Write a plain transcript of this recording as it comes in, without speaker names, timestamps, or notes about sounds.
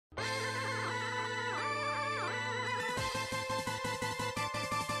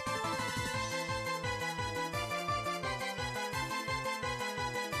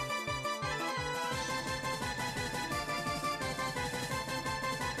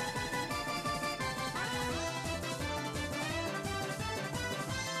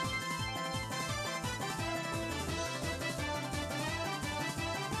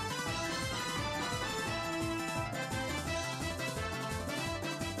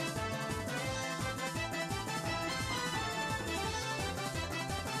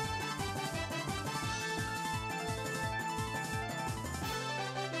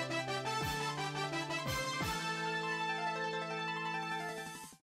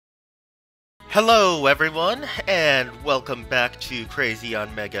Hello everyone, and welcome back to Crazy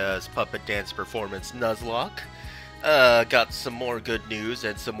on Mega's puppet dance performance Nuzlocke. Got some more good news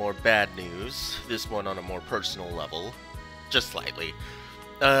and some more bad news, this one on a more personal level, just slightly.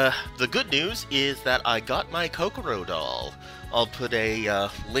 The good news is that I got my Kokoro doll. I'll put a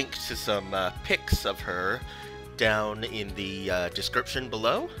link to some pics of her down in the description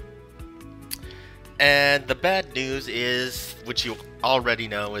below. And the bad news is, which you already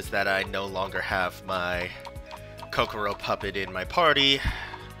know, is that I no longer have my Kokoro puppet in my party.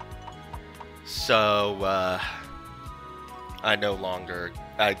 So, I no longer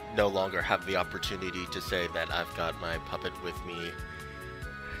have the opportunity to say that I've got my puppet with me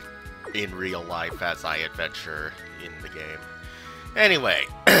in real life as I adventure in the game. Anyway,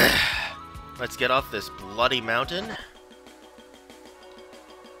 let's get off this bloody mountain.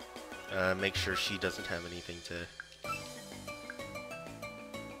 Make sure she doesn't have anything to...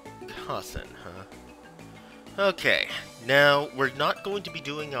 Cousin, huh? Okay, now we're not going to be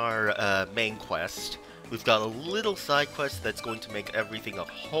doing our main quest. We've got a little side quest that's going to make everything a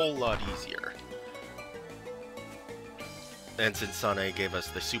whole lot easier. And since Sane gave us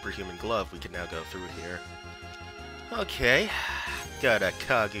the superhuman glove, we can now go through here. Okay, got a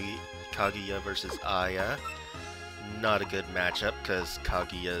Kaguya versus Aya. Not a good matchup, because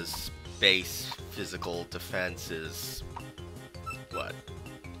Kaguya's base physical defense is... what?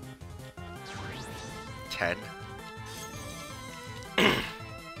 10?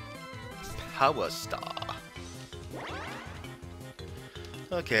 Power Star.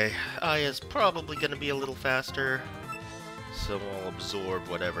 Okay, Aya's probably gonna be a little faster, so I'll absorb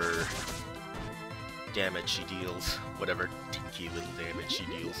whatever damage she deals, whatever tinky little damage she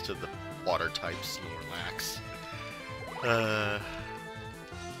deals to the water-type Snorlax.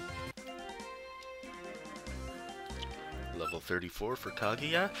 Level 34 for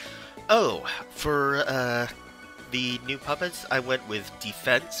Kaguya. Oh, for the new puppets, I went with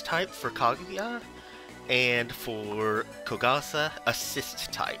defense type for Kaguya, and for Kogasa,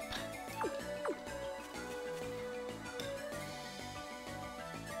 assist type.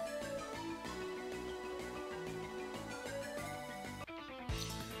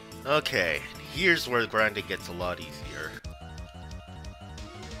 Okay, here's where the grinding gets a lot easier.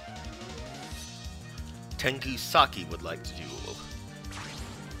 Tengu Saki would like to duel.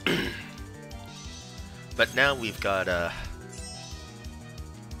 But now we've got the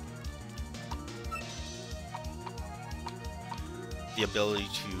ability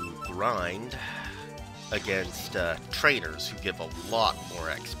to grind against trainers who give a lot more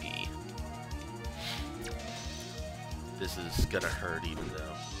XP. This is gonna hurt even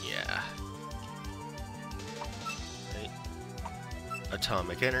though, yeah. Right.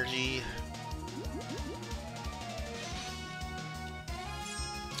 Atomic Energy.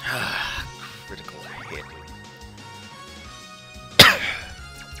 Critical hit.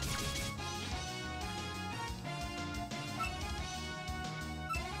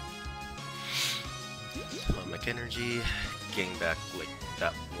 Atomic Energy. Gain back like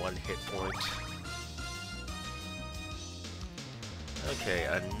that one hit point. Okay,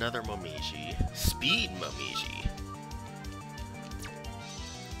 another Momiji. Speed Momiji.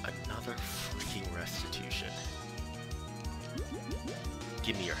 Another freaking restitution.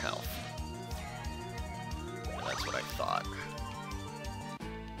 Give me your health. And that's what I thought.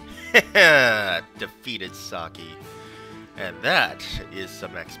 Defeated Saki. And that is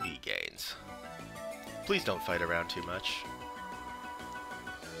some XP gains. Please don't fight around too much.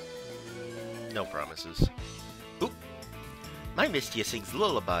 No promises. Oop! My Mistia sings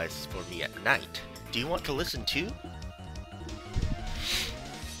lullabies for me at night. Do you want to listen too?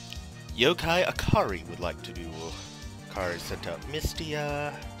 Yokai Akari would like to duel. Akari sent out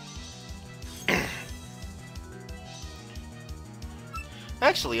Mistia.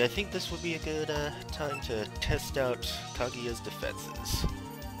 Actually, I think this would be a good time to test out Kaguya's defenses.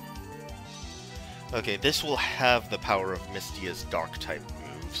 Okay, this will have the power of Mistia's Dark-type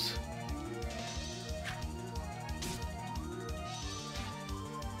moves.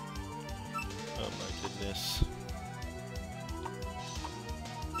 Oh my goodness.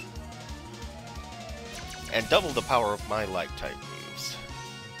 And double the power of my Light-type moves.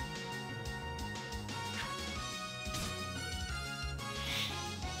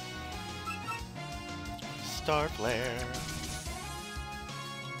 Star Flare.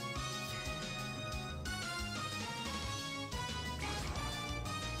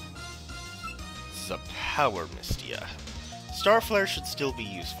 This is a power Mistia. Star Flare should still be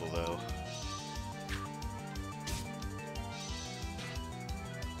useful though.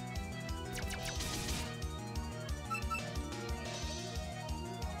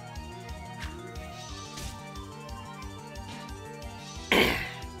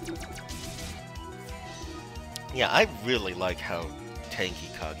 Yeah, I really like how tanky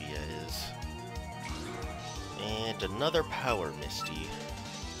Kaguya is. And another Power Misty.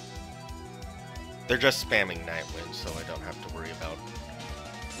 They're just spamming Night Wind, so I don't have to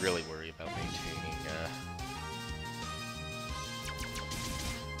really worry about maintaining,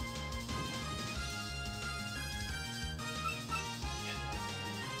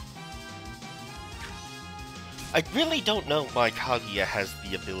 I really don't know why Kaguya has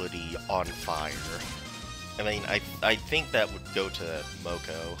the ability on fire. I mean, I think that would go to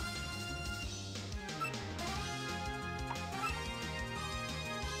Moko.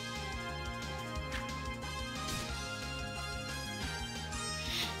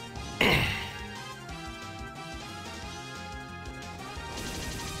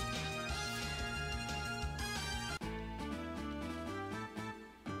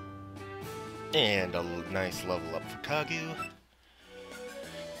 And a nice level up for Kagu.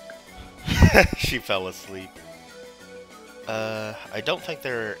 She fell asleep. I don't think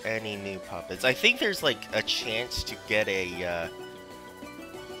there are any new puppets. I think there's, like, a chance to get a,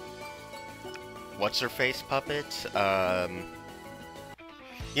 what's-her-face puppet?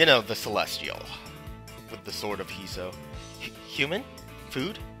 You know, the Celestial. With the Sword of Hiso. Human?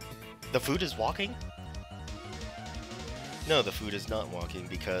 Food? The food is walking? No, the food is not walking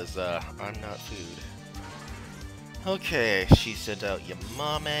because, I'm not food. Okay, she sent out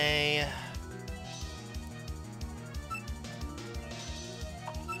Yamame.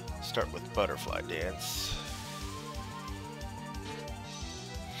 Start with Butterfly Dance.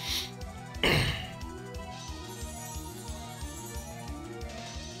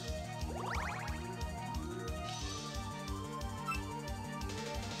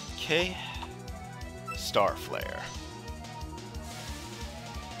 Okay. Star Flare.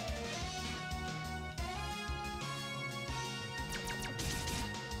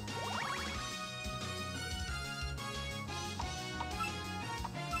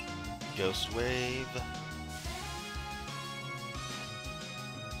 Ghost Wave.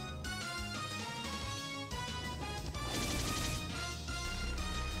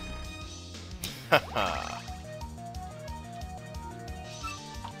 Haha.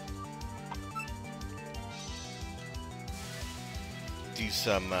 Do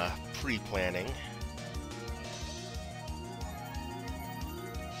some pre-planning.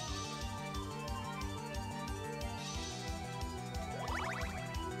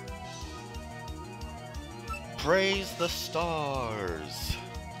 Praise the stars.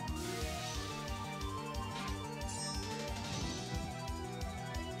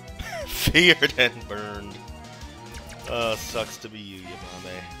 Feared and burned. Sucks to be you,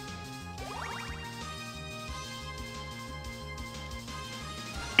 Yamame.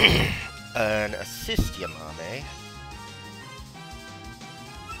 An assist, Yamame.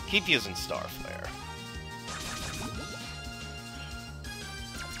 Keep using Star Flare.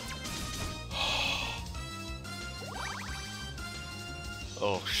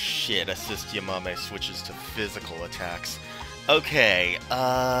 Oh shit, assist Yamame switches to physical attacks. Okay,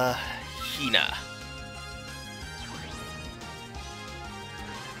 Hina.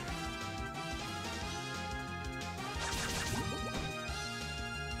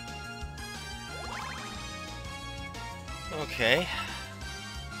 Okay.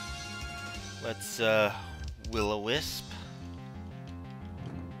 Let's, Will-O-Wisp.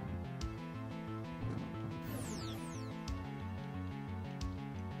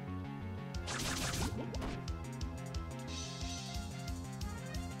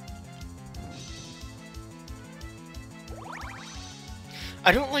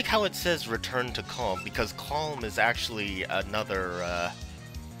 I don't like how it says return to calm, because calm is actually another,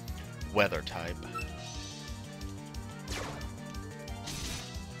 weather type.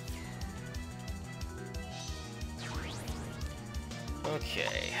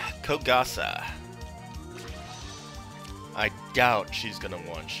 Okay, Kogasa. I doubt she's gonna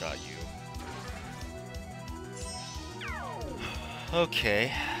one-shot you.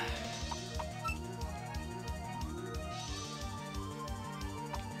 Okay.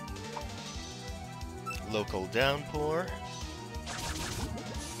 Local downpour.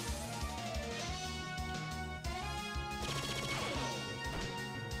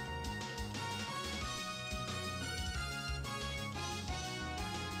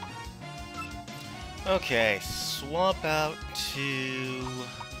 Okay, swap out to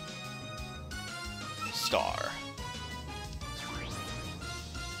Star.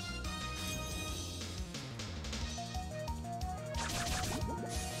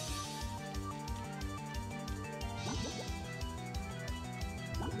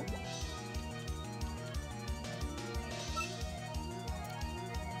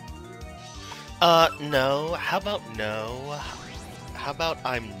 No. How about no? How about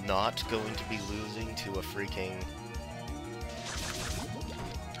I'm not going to be losing to a freaking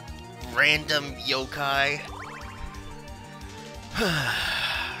random yokai?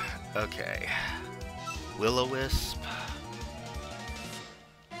 Okay. Will-O-Wisp.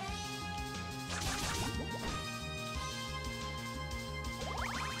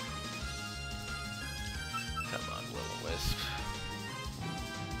 Come on, Will-O-Wisp.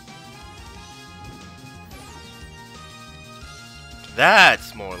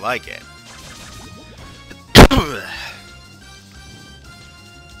 That's more like it.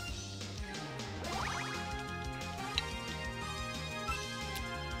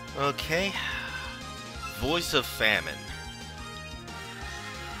 Okay. Voice of Famine.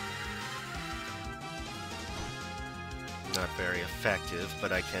 Not very effective,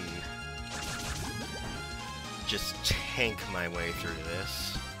 but I can just tank my way through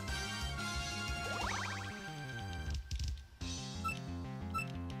this.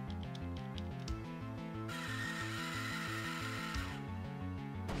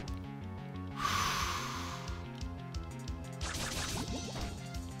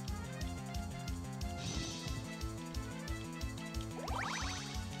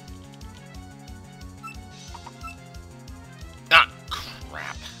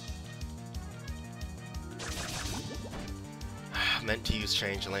 Meant to use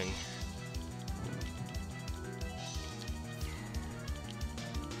Changeling.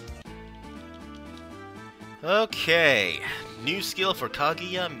 Okay, new skill for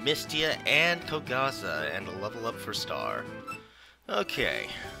Kaguya, Mistia, and Kogasa, and a level up for Star. Okay,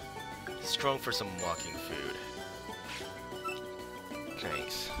 strong for some walking food.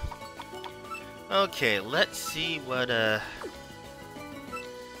 Thanks. Okay, let's see what,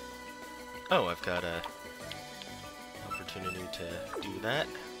 Oh, I've got a opportunity to do that.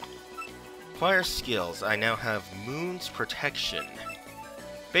 Acquire skills. I now have Moon's Protection.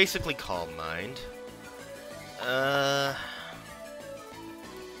 Basically Calm Mind.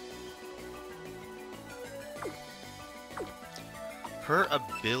 Her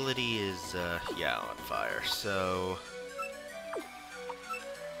ability is, yeah, on fire, so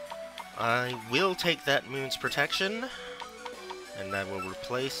I will take that Moon's Protection, and I will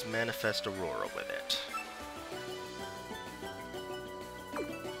replace Manifest Aurora with it.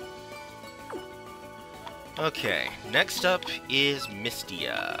 Okay, next up is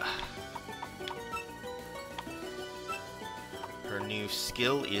Mistia. Her new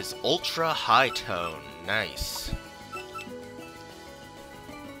skill is Ultra High Tone. Nice.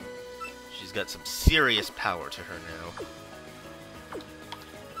 She's got some serious power to her now.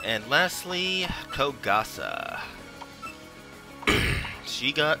 And lastly, Kogasa.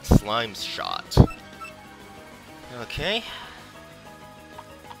 She got Slime's Shot. Okay.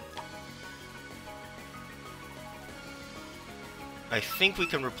 I think we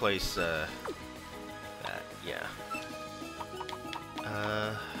can replace, that, yeah.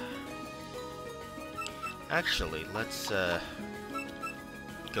 Actually, let's,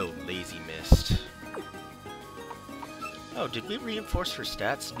 go Lazy Mist. Oh, did we reinforce her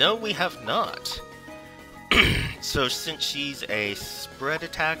stats? No, we have not! So, since she's a spread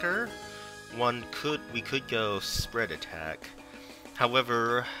attacker, we could go spread attack.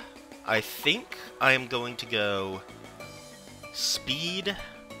 However, I think I am going to go speed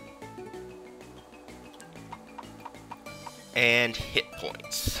and hit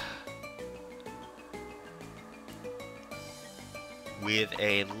points with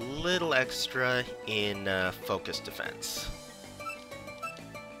a little extra in focus defense.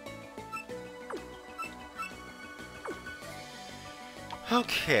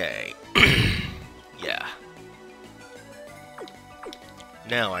 Okay. Yeah.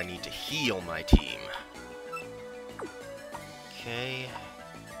 Now I need to heal my team. Okay.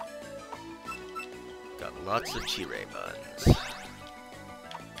 Got lots of Chire buns.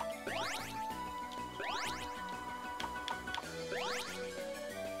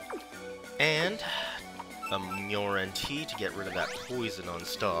 And a Muran tea to get rid of that poison on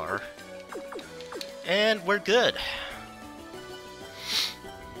Star. And we're good.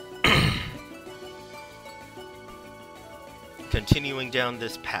 Continuing down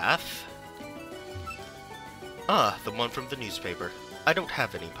this path. Ah, the one from the newspaper. I don't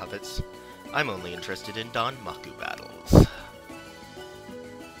have any puppets. I'm only interested in Danmaku battles.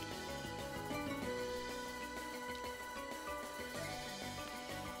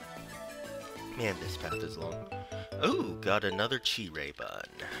 Man, this path is long. Ooh, got another Chire bun.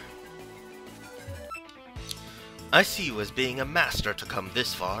 I see you as being a master to come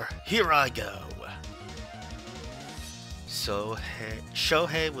this far. Here I go. So,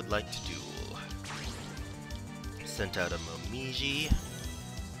 Shohei would like to duel. Sent out a Momiji.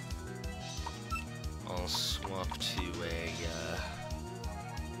 I'll swap to a,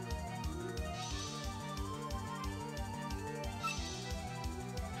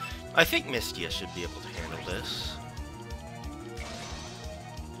 I think Mystia should be able to handle this.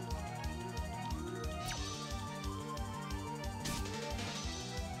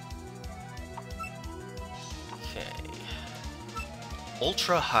 Okay.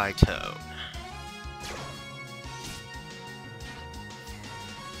 Ultra High Tone.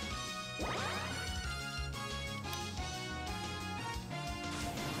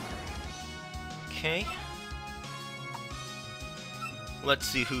 Okay. Let's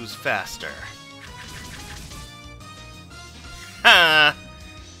see who's faster. Ha!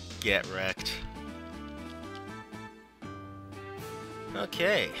 Get wrecked.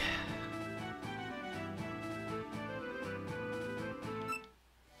 Okay.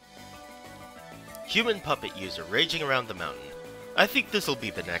 Human puppet user raging around the mountain. I think this'll be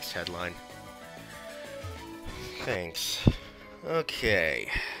the next headline. Thanks.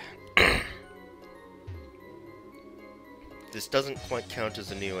 Okay. This doesn't quite count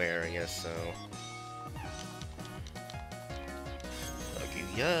as a new area, so...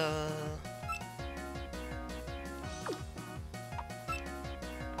 Kaguya!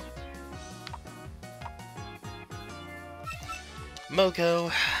 Moko.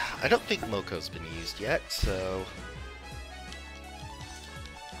 I don't think Moko's been used yet, so...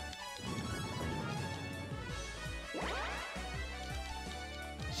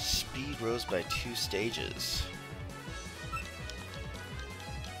 Speed rose by 2 stages.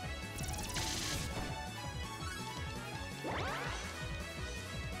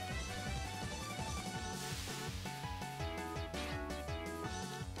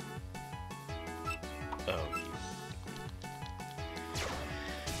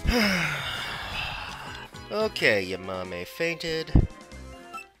 Okay, Yamame fainted.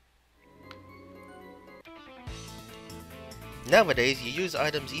 Nowadays, you use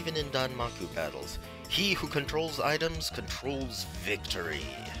items even in Danmaku battles. He who controls items controls victory.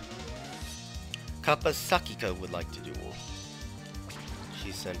 Kappa Sakika would like to duel.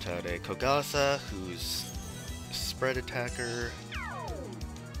 She sent out a Kogasa, who's a spread attacker.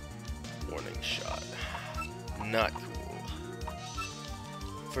 Warning shot. Not cool.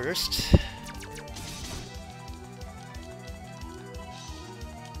 First...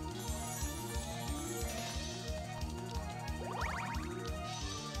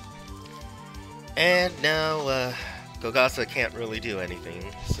 And now, Kogasa can't really do anything,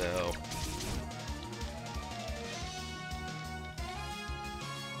 so...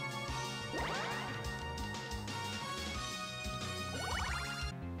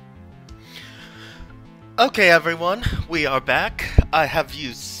 Okay, everyone, we are back. I have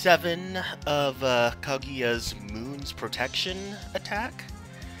used 7 of Kaguya's Moon's Protection attack.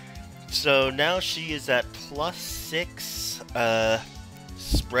 So now she is at +6,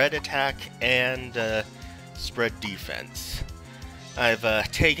 spread attack and spread defense.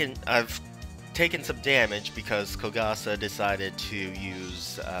 I've taken some damage because Kogasa decided to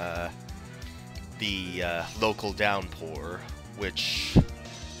use the local downpour, which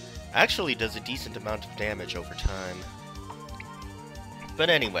actually does a decent amount of damage over time. But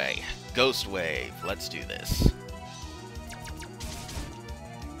anyway, Ghost Wave, let's do this.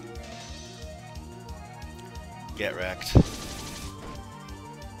 Get wrecked.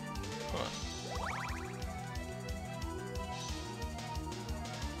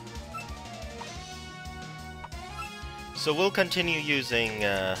 So we'll continue using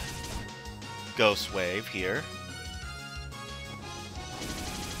Ghost Wave here.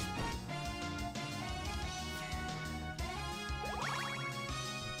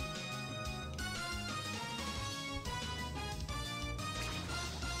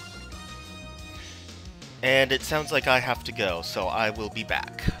 And it sounds like I have to go, so I will be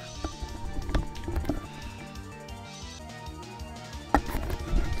back.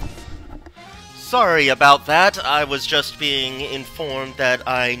 Sorry about that, I was just being informed that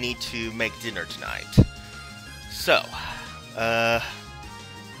I need to make dinner tonight. So,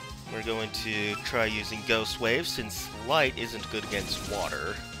 we're going to try using Ghost Wave since light isn't good against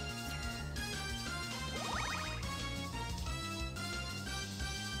water.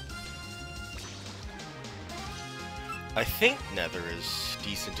 I think Nether is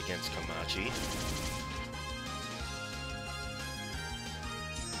decent against Komachi.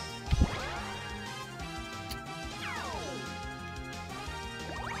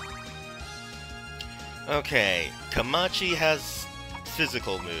 Okay, Komachi has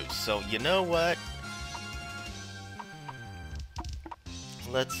physical moves, so you know what?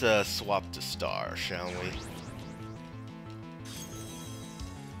 Let's swap to Star, shall we?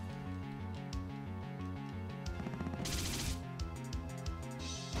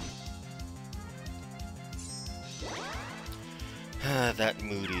 That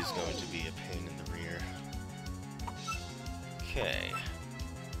Moody is going to be a pain in the rear. Okay.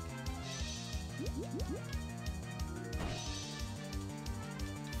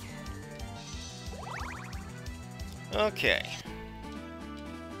 Okay.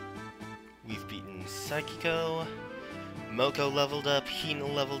 We've beaten Psychico, Moko leveled up, Hina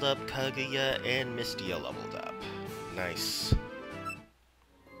leveled up, Kaguya, and Mystia leveled up. Nice.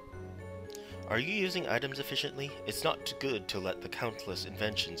 Are you using items efficiently? It's not good to let the countless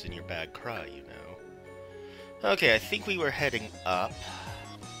inventions in your bag cry, you know. Okay, I think we were heading up.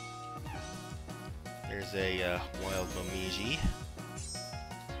 There's a wild Momiji.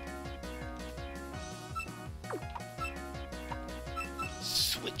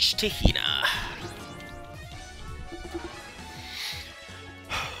 Switch to Hina.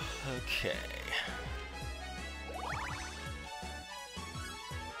 Okay.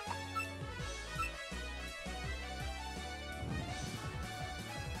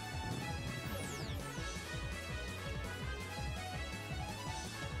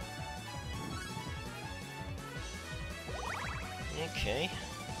 Okay.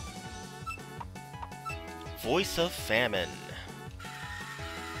 Voice of Famine.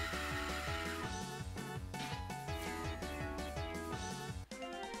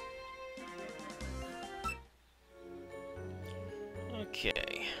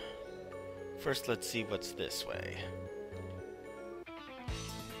 Okay. First, let's see what's this way.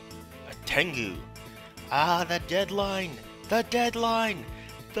 A Tengu. Ah, the deadline! The deadline!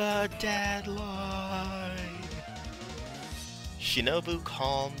 The deadline! Shinobu,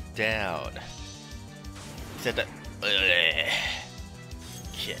 calm down. Said that.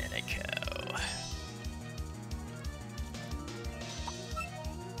 Kaneko.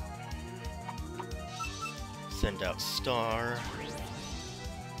 Send out Star.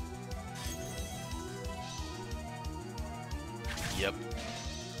 Yep.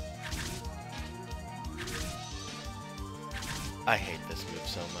 I hate this move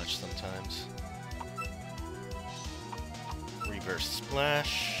so much sometimes. Reverse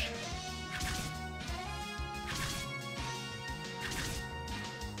Splash.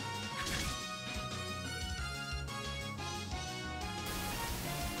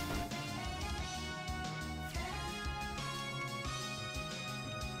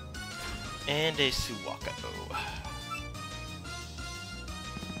 And a Suwaka.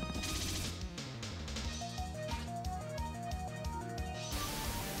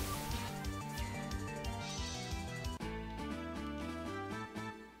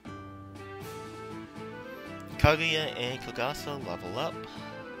 Kaguya and Kogasa level up.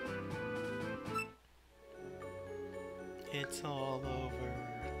 It's all over.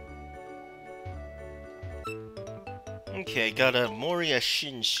 Okay, got a Moria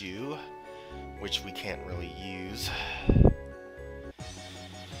Shinshu, which we can't really use.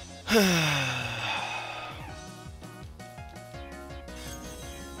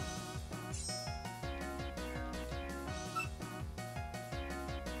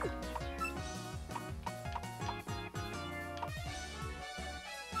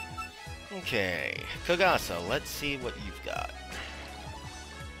 Okay, Kogasa, let's see what you've got.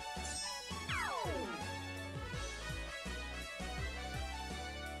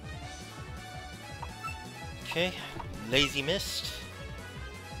 Okay, Lazy Mist.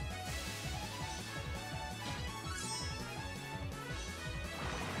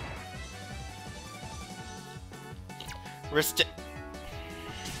 Rest.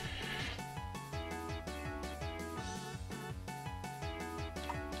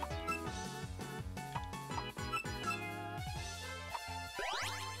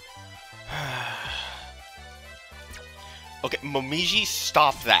 Okay, Momiji,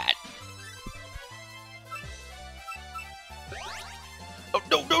 stop that. Oh,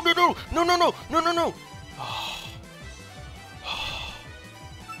 no, no, no, no, no, no, no, no, no, no.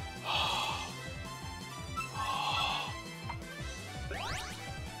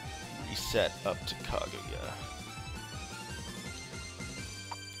 Reset up to Kaguya.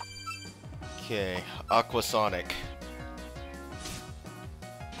 Okay, Aquasonic.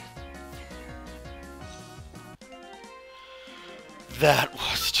 That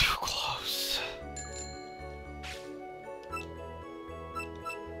was too close.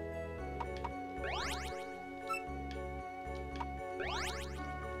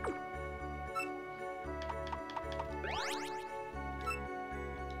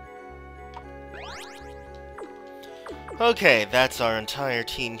 Okay, that's our entire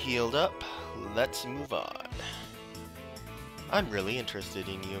team healed up. Let's move on. I'm really interested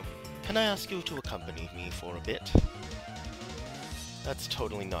in you. Can I ask you to accompany me for a bit? That's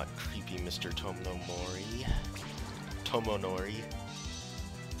totally not creepy, Mr. Tomonori.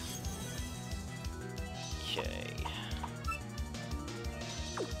 Okay.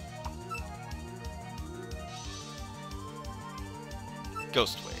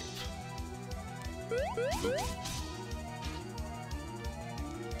 Ghost Wave.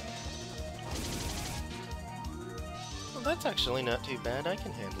 Well, that's actually not too bad. I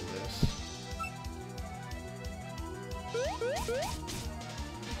can handle this.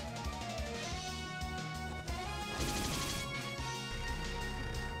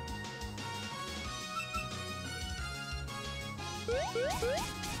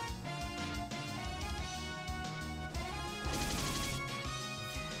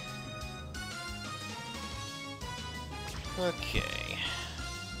 Okay.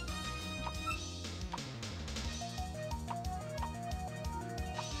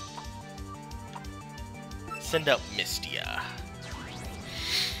 Send out Mistia.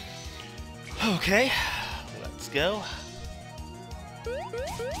 Okay, let's go.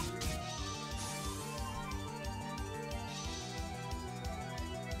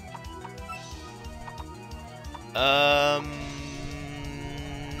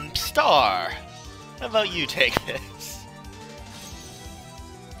 Star! How about you take this?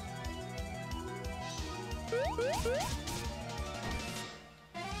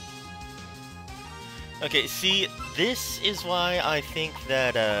 Okay, see, this is why I think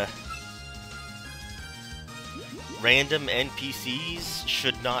that, random NPCs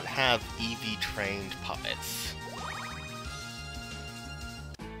should not have EV-trained puppets.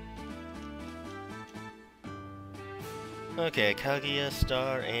 Okay, Kaguya,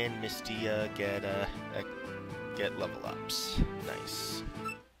 Star, and Mistia get level ups. Nice.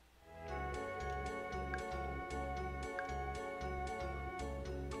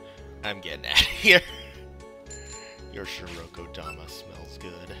 I'm getting out of here. Your Shiroko-dama smells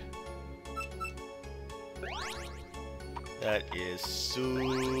good. That is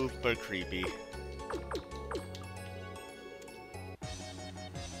super creepy.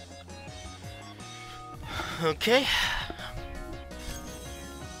 Okay.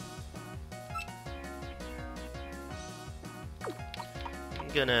 I'm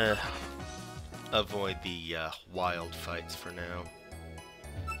gonna avoid the wild fights for now.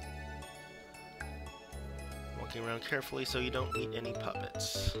 Walking around carefully so you don't meet any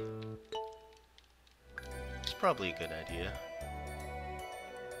puppets. It's probably a good idea.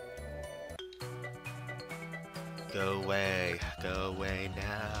 Go away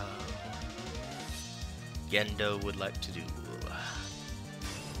now. Gendo would like to do.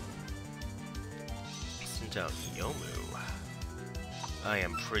 Sent out Yomu. I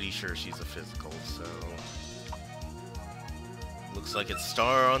am pretty sure she's a physical, so... Looks like it's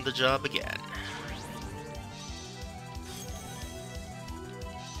Star on the job again.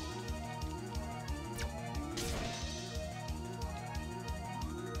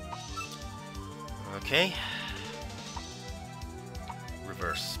 Okay.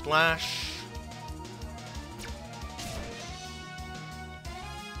 Reverse splash.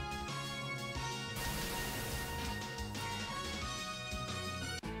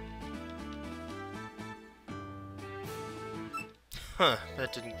 Huh,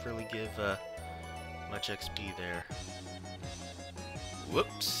 that didn't really give much XP there.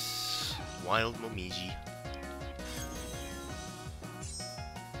 Whoops. Wild Momiji.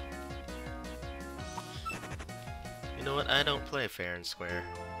 You know what? I don't play fair and square.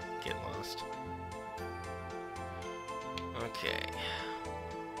 Get lost. Okay.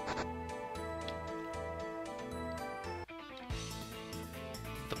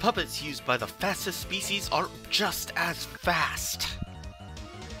 The puppets used by the fastest species are just as fast!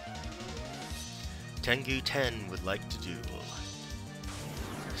 Tengu 10 would like to duel.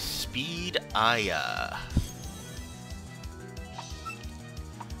 Speed Aya.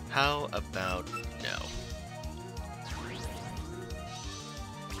 How about no?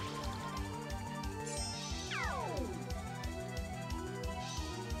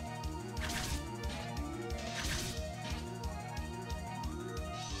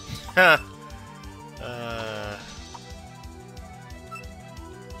 Huh.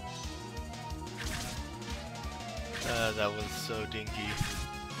 That was so dinky.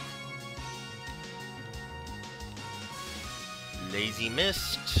 Lazy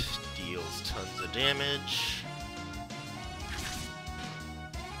Mist deals tons of damage.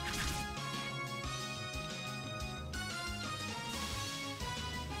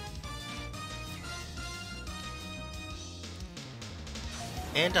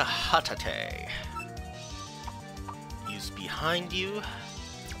 And a Hatate. Use behind you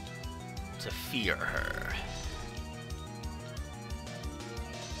to fear her.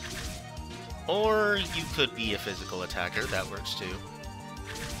 Or you could be a physical attacker, that works too.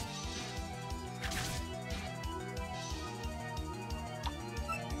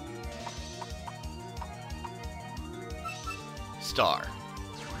 star.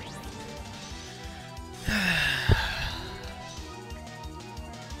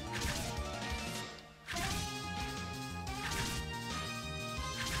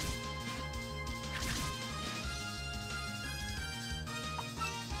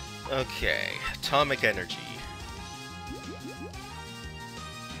 Okay, atomic energy.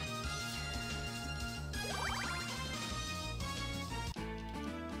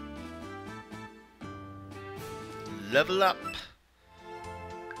 Level up.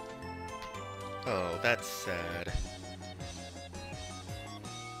 Oh, that's sad.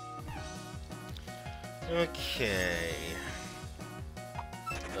 Okay.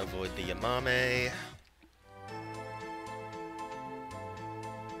 Avoid the Yamame.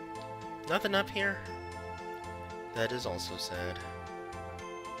 Nothing up here? That is also sad.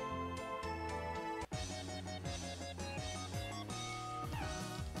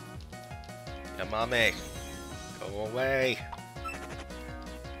 Yamame, go away.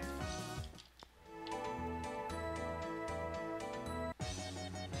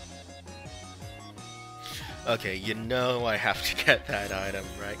 Okay, you know I have to get that item,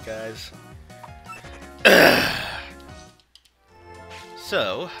 right guys?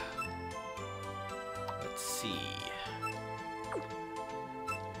 So, let's see.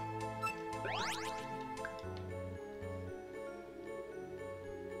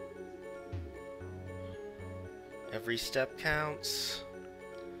 Every step counts.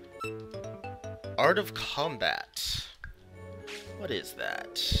 Art of Combat. What is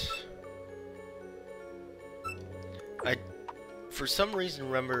that? I, for some reason,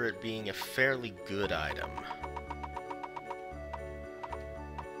 remember it being a fairly good item.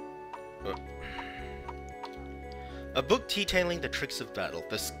 A book detailing the tricks of battle.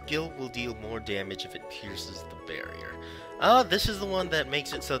 The skill will deal more damage if it pierces the barrier. Ah, this is the one that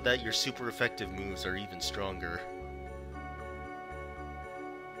makes it so that your super effective moves are even stronger.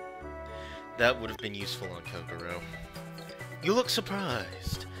 That would have been useful on Kokoro. You look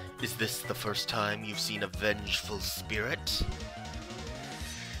surprised. Is this the first time you've seen a vengeful spirit?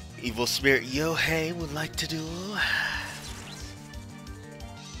 Evil spirit Yohei would like to duel?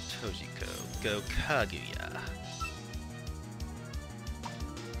 Tojiko, go Kaguya.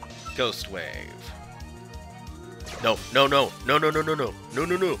 Ghost Wave. No, no, no, no, no, no, no, no, no,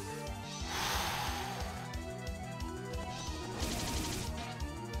 no, no.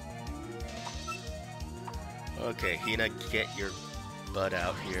 Okay, Hina, get your butt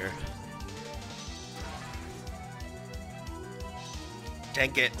out here.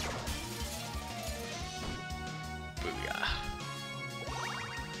 Tank it. Booyah.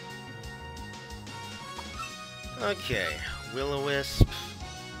 Okay, Will-O-Wisp.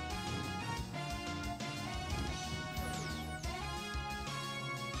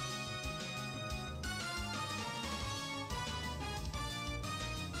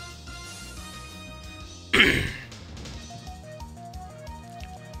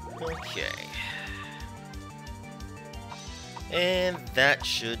 Okay. And that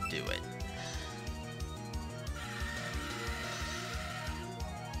should do it.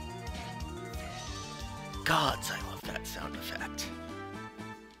 Gods, I love that sound effect.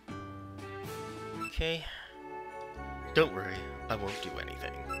 Okay. Don't worry, I won't do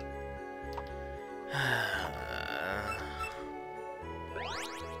anything.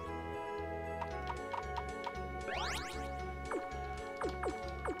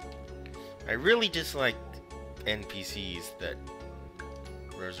 I really dislike NPCs that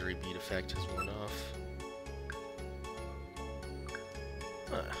Rosary Bead effect has worn off.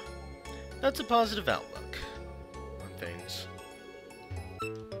 Huh. That's a positive outlook on things.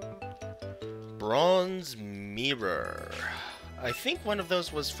 Bronze Mirror. I think one of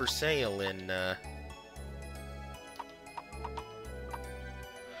those was for sale in,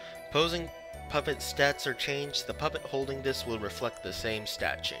 Posing puppet stats are changed. The puppet holding this will reflect the same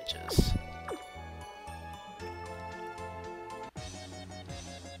stat changes.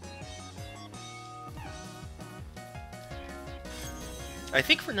 I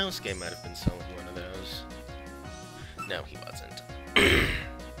think Renosuke might have been selling one of those. No, he wasn't.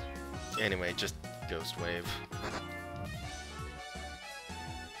 Anyway, just Ghost Wave.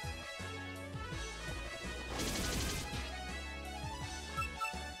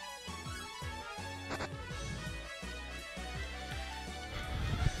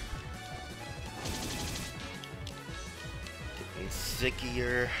 Getting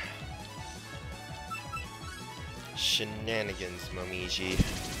sickier. Shenanigans, Momiji.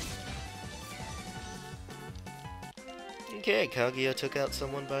 Okay, Kaguya took out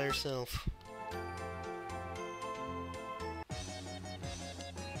someone by herself.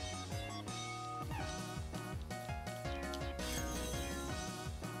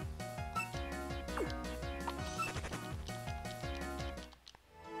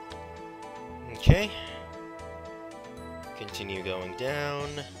 Okay. Continue going down.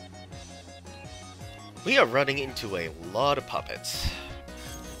 We are running into a lot of puppets.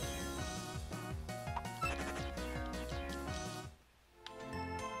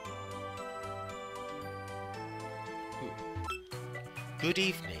 Good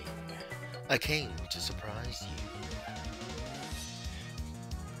evening. I came to surprise you.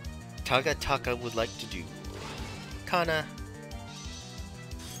 Taka would like to do. Kana.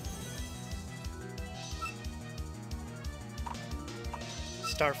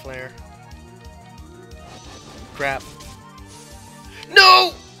 Star Flare. Crap.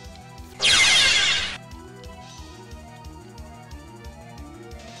 No!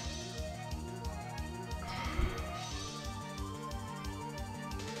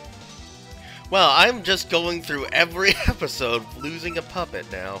 Well, I'm just going through every episode losing a puppet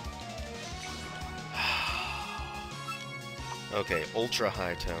now. Okay, ultra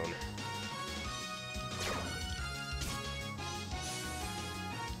high tone.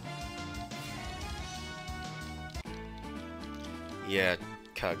 Yeah,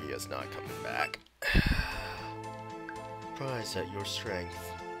 Kaguya's not coming back. Surprised at your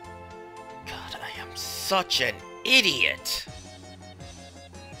strength. God, I am such an idiot!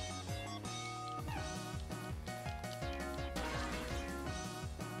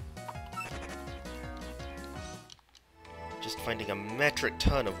 Just finding a metric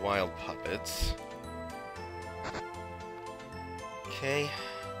ton of wild puppets. Okay.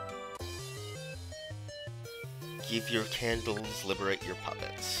 Give your candles, liberate your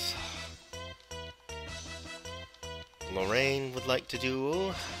puppets. Lorraine would like to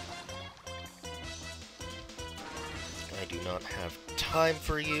do. I do not have time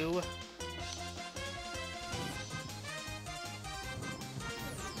for you.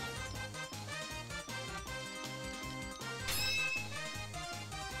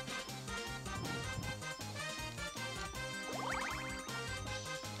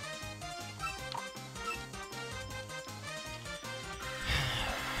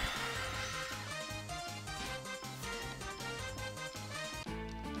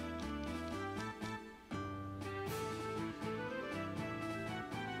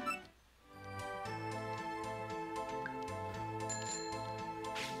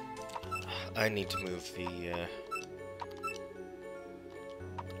 I need to move the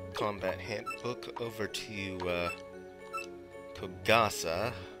combat handbook over to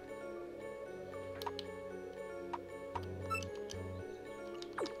Kogasa.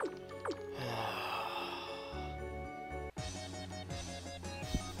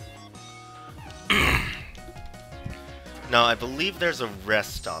 Now, I believe there's a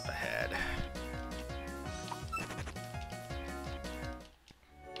rest stop ahead.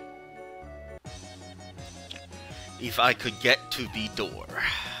 If I could get to the door.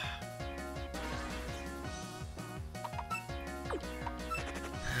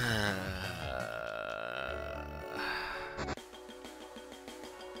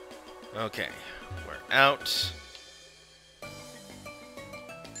 Okay, we're out.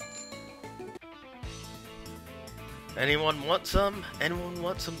 Anyone want some? Anyone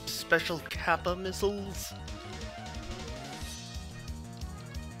want some special Kappa missiles?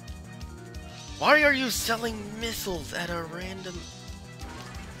 Why are you selling missiles at a random...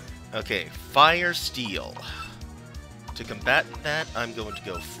 Okay, fire steel. To combat that, I'm going to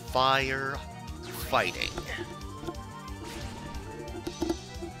go fire fighting.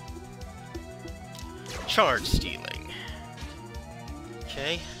 Charge stealing.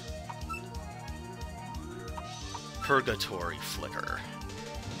 Okay. Purgatory flicker.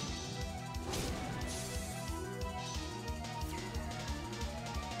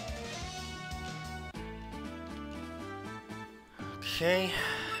 Okay.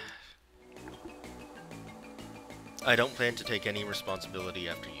 I don't plan to take any responsibility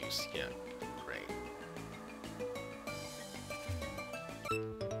after use. Yeah, great.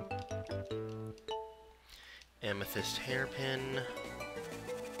 Amethyst hairpin.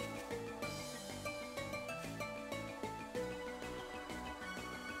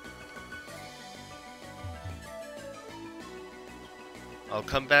 I'll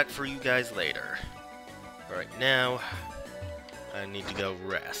come back for you guys later. Right now, I need to go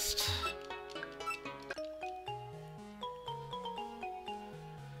rest.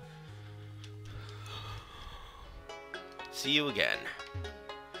 See you again.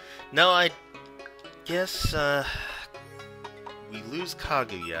 No, I guess, we lose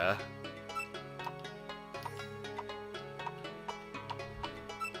Kaguya.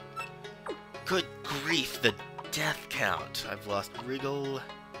 Good grief, the death count. I've lost Wriggle,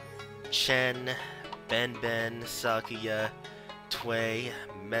 Chen, Ben, Sakuya, Tway,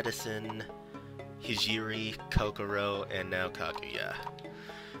 Medicine, Hijiri, Kokoro, and now Kaguya.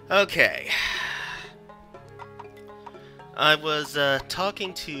 Okay. I was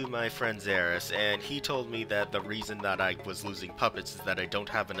talking to my friend Zaris, and he told me that the reason that I was losing puppets is that I don't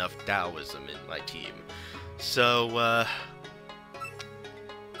have enough Taoism in my team. So,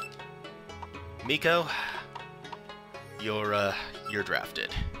 Miko, you're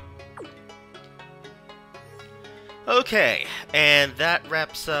drafted. Okay, and that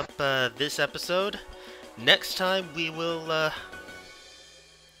wraps up this episode. Next time we will,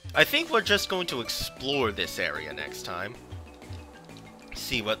 I think we're just going to explore this area next time.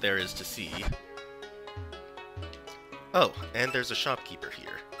 See what there is to see. Oh, and there's a shopkeeper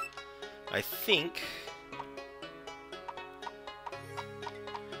here. I think...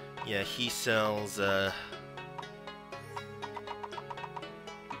 yeah, he sells,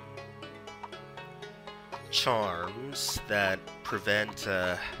 charms that prevent,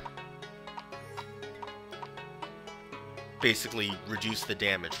 basically reduce the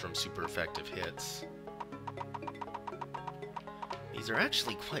damage from super effective hits. These are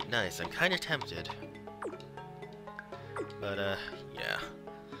actually quite nice. I'm kind of tempted. But, yeah.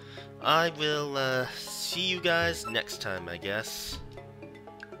 I will, see you guys next time, I guess.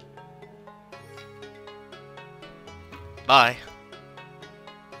 Bye.